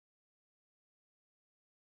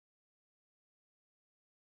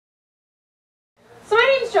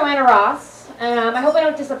Joanna Ross. I hope I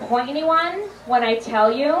don't disappoint anyone when I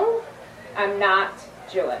tell you I'm not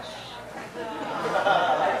Jewish.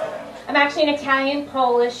 I'm actually an Italian,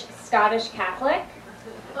 Polish, Scottish Catholic.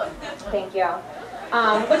 Thank you.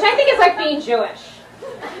 Which I think is like being Jewish.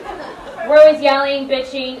 We're always yelling,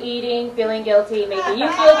 bitching, eating, feeling guilty, making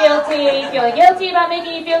you feel guilty, feeling guilty about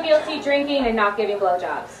making you feel guilty, drinking, and not giving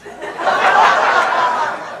blowjobs. Which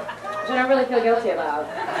I don't really feel guilty about.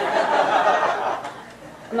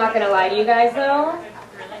 I'm not going to lie to you guys, though.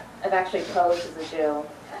 I've actually posed as a Jew.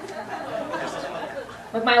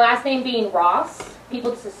 With my last name being Ross,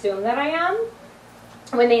 people just assume that I am.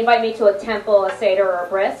 When they invite me to a temple, a seder, or a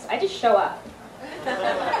bris, I just show up.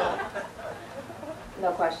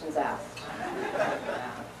 No questions asked.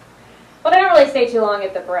 But I don't really stay too long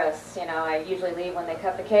at the bris. You know, I usually leave when they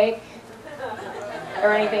cut the cake.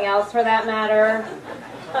 Or anything else for that matter.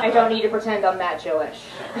 I don't need to pretend I'm that Jewish.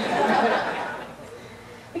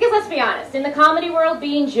 Because let's be honest, in the comedy world,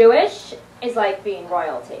 being Jewish is like being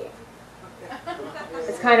royalty.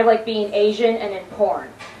 It's kind of like being Asian and in porn.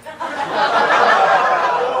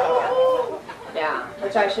 Yeah,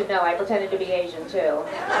 which I should know. I pretended to be Asian too.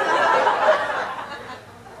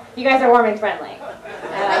 You guys are warm and friendly.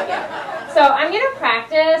 I like it. So I'm going to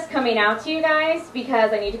practice coming out to you guys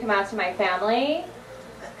because I need to come out to my family.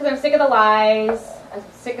 Because I'm sick of the lies. I'm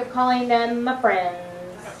sick of calling them my friends.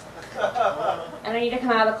 And I need to come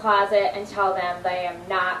out of the closet and tell them that I am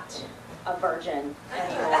not a virgin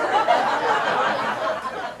anymore.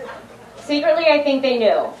 Secretly, I think they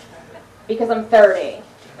knew. Because I'm 30.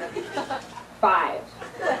 5.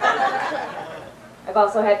 I've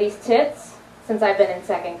also had these tits since I've been in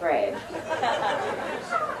 2nd grade.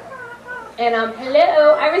 And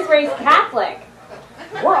hello, I was raised Catholic.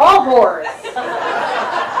 We're all whores.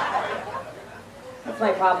 That's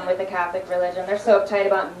my problem with the Catholic religion. They're so uptight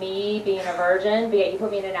about me being a virgin, but yet you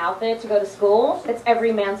put me in an outfit to go to school. It's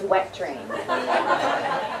every man's wet dream.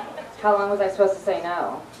 How long was I supposed to say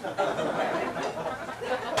no?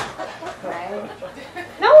 Right?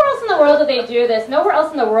 Nowhere else in the world do they do this. Nowhere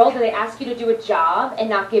else in the world do they ask you to do a job and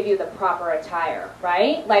not give you the proper attire,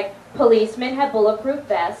 right? Like policemen have bulletproof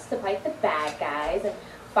vests to fight the bad guys, and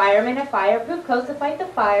firemen have fireproof coats to fight the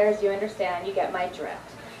fires. You understand, you get my drift.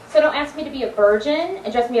 So don't ask me to be a virgin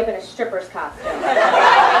and dress me up in a stripper's costume.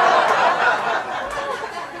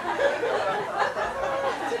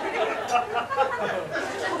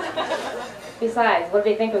 Besides, what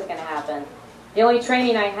did they think was going to happen? The only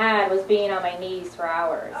training I had was being on my knees for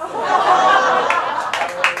hours.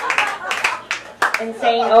 And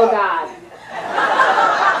saying, oh God,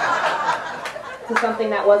 to something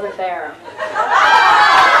that wasn't there.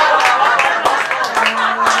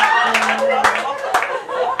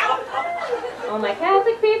 All my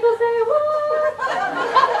Catholic people say, what?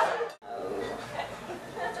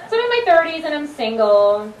 So I'm in my 30s and I'm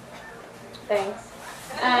single. Thanks.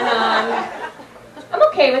 And I'm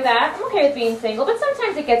okay with that. I'm okay with being single, but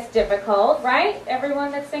sometimes it gets difficult, right? Everyone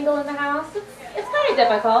that's single in the house, it's kind of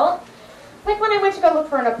difficult. Like when I went to go look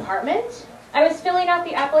for an apartment, I was filling out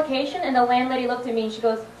the application and the landlady looked at me and she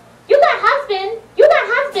goes, you got husband, you got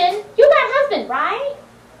husband, you got husband, right?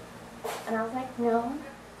 And I was like, no.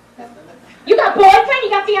 You got boyfriend, you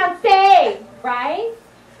got fiance, right?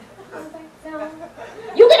 I was like, no.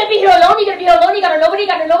 You gonna be here alone, you gonna be here alone, you got no nobody, you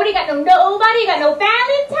got no nobody, you got no nobody, you got no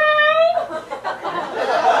Valentine?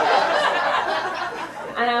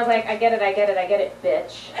 And I was like, I get it,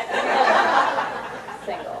 bitch.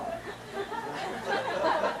 Single.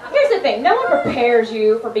 Here's the thing, no one prepares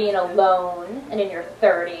you for being alone and in your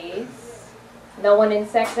 30s. No one in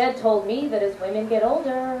sex ed told me that as women get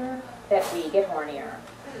older, that we get hornier.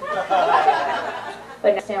 But I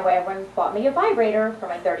understand why everyone bought me a vibrator for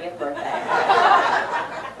my 30th birthday.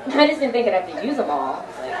 I just didn't think I'd have to use them all.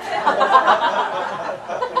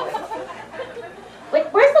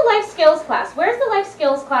 Like, where's the life skills class? Where's the life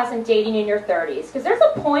skills class in dating in your 30s? Because there's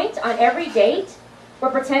a point on every date where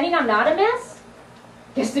pretending I'm not a mess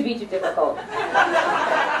gets to be too difficult.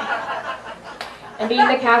 And being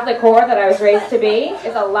the Catholic whore that I was raised to be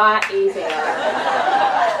is a lot easier.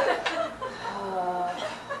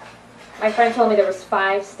 My friend told me there was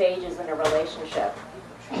 5 stages in a relationship.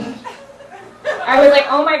 I was like,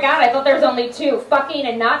 oh my God, I thought there was only 2, fucking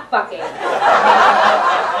and not fucking.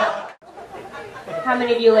 How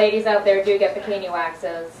many of you ladies out there do get bikini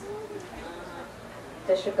waxes?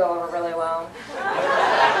 This should go over really well.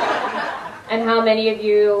 And how many of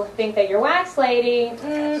you think that your wax lady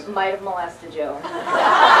might have molested you?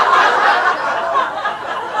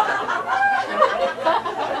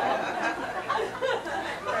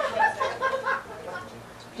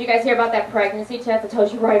 Did you guys hear about that pregnancy test that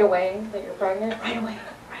tells you right away that you're pregnant? Right away,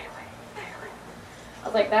 right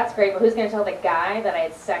was like, that's great, but who's going to tell the guy that I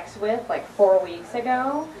had sex with like 4 weeks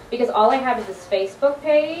ago? Because all I have is this Facebook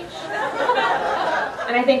page,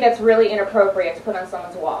 and I think that's really inappropriate to put on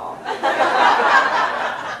someone's wall.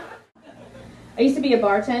 I used to be a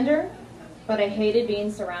bartender, but I hated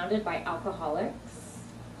being surrounded by alcoholics.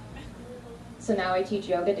 So now I teach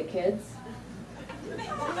yoga to kids.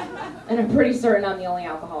 And I'm pretty certain I'm the only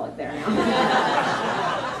alcoholic there now.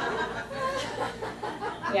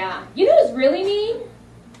 Yeah. You know who's really mean?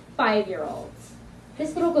 5-year-olds.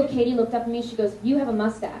 This little girl, Katie, looked up at me. She goes, "You have a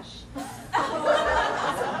mustache."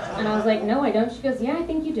 And I was like, "No, I don't." She goes, "Yeah, I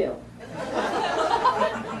think you do."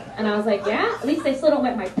 And I was like, "Yeah? At least I still don't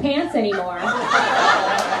wet my pants anymore."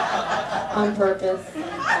 On purpose.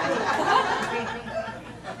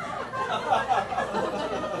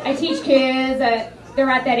 I teach kids that they're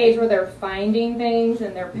at that age where they're finding things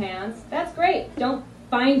in their pants. That's great. Don't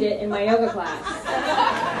find it in my yoga class.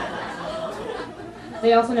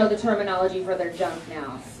 They also know the terminology for their junk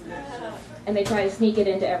now. And they try to sneak it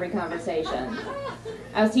into every conversation.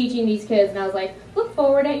 I was teaching these kids and I was like, look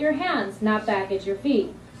forward at your hands, not back at your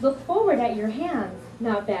feet. Look forward at your hands,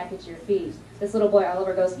 not back at your feet. This little boy,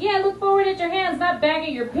 Oliver, goes, yeah, look forward at your hands, not back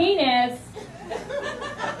at your penis. And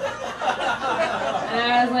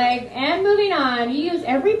I was like, and moving on. You use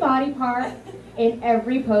every body part in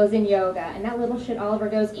every pose in yoga. And that little shit Oliver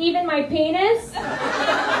goes, even my penis?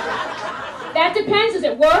 That depends. Does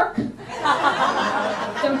it work?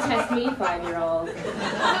 Don't test me, 5-year-old.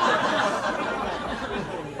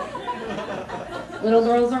 Little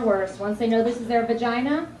girls are worse. Once they know this is their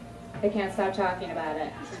vagina, they can't stop talking about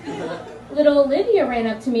it. Little Olivia ran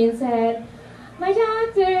up to me and said, my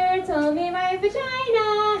doctor told me my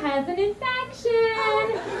vagina has an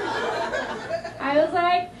infection. I was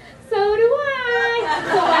like, so do I.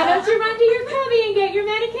 So why don't you run to your cubby and get your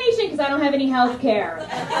medication? Because I don't have any health care.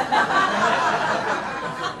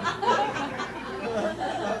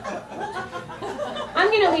 I'm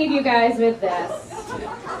going to leave you guys with this.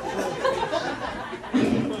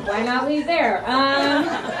 Why not leave there? I'm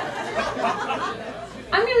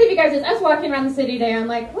going to leave you guys with this. I was walking around the city today. I'm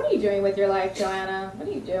like, what are you doing with your life, Joanna? What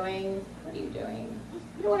are you doing? What are you doing?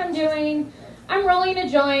 You know what I'm doing? I'm rolling a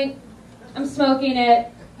joint. I'm smoking it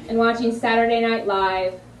and watching Saturday Night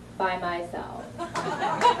Live by myself.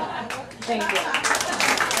 Thank you.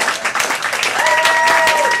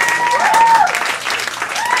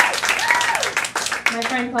 My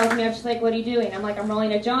friend calls me up, she's like, what are you doing? I'm like, I'm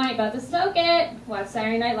rolling a joint, about to smoke it. Watch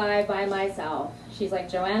Saturday Night Live by myself. She's like,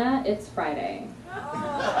 Joanna, it's Friday.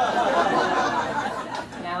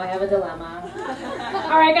 Now I have a dilemma.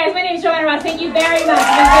 All right, guys, my name is Joanna Reel. Thank you very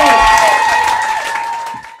much.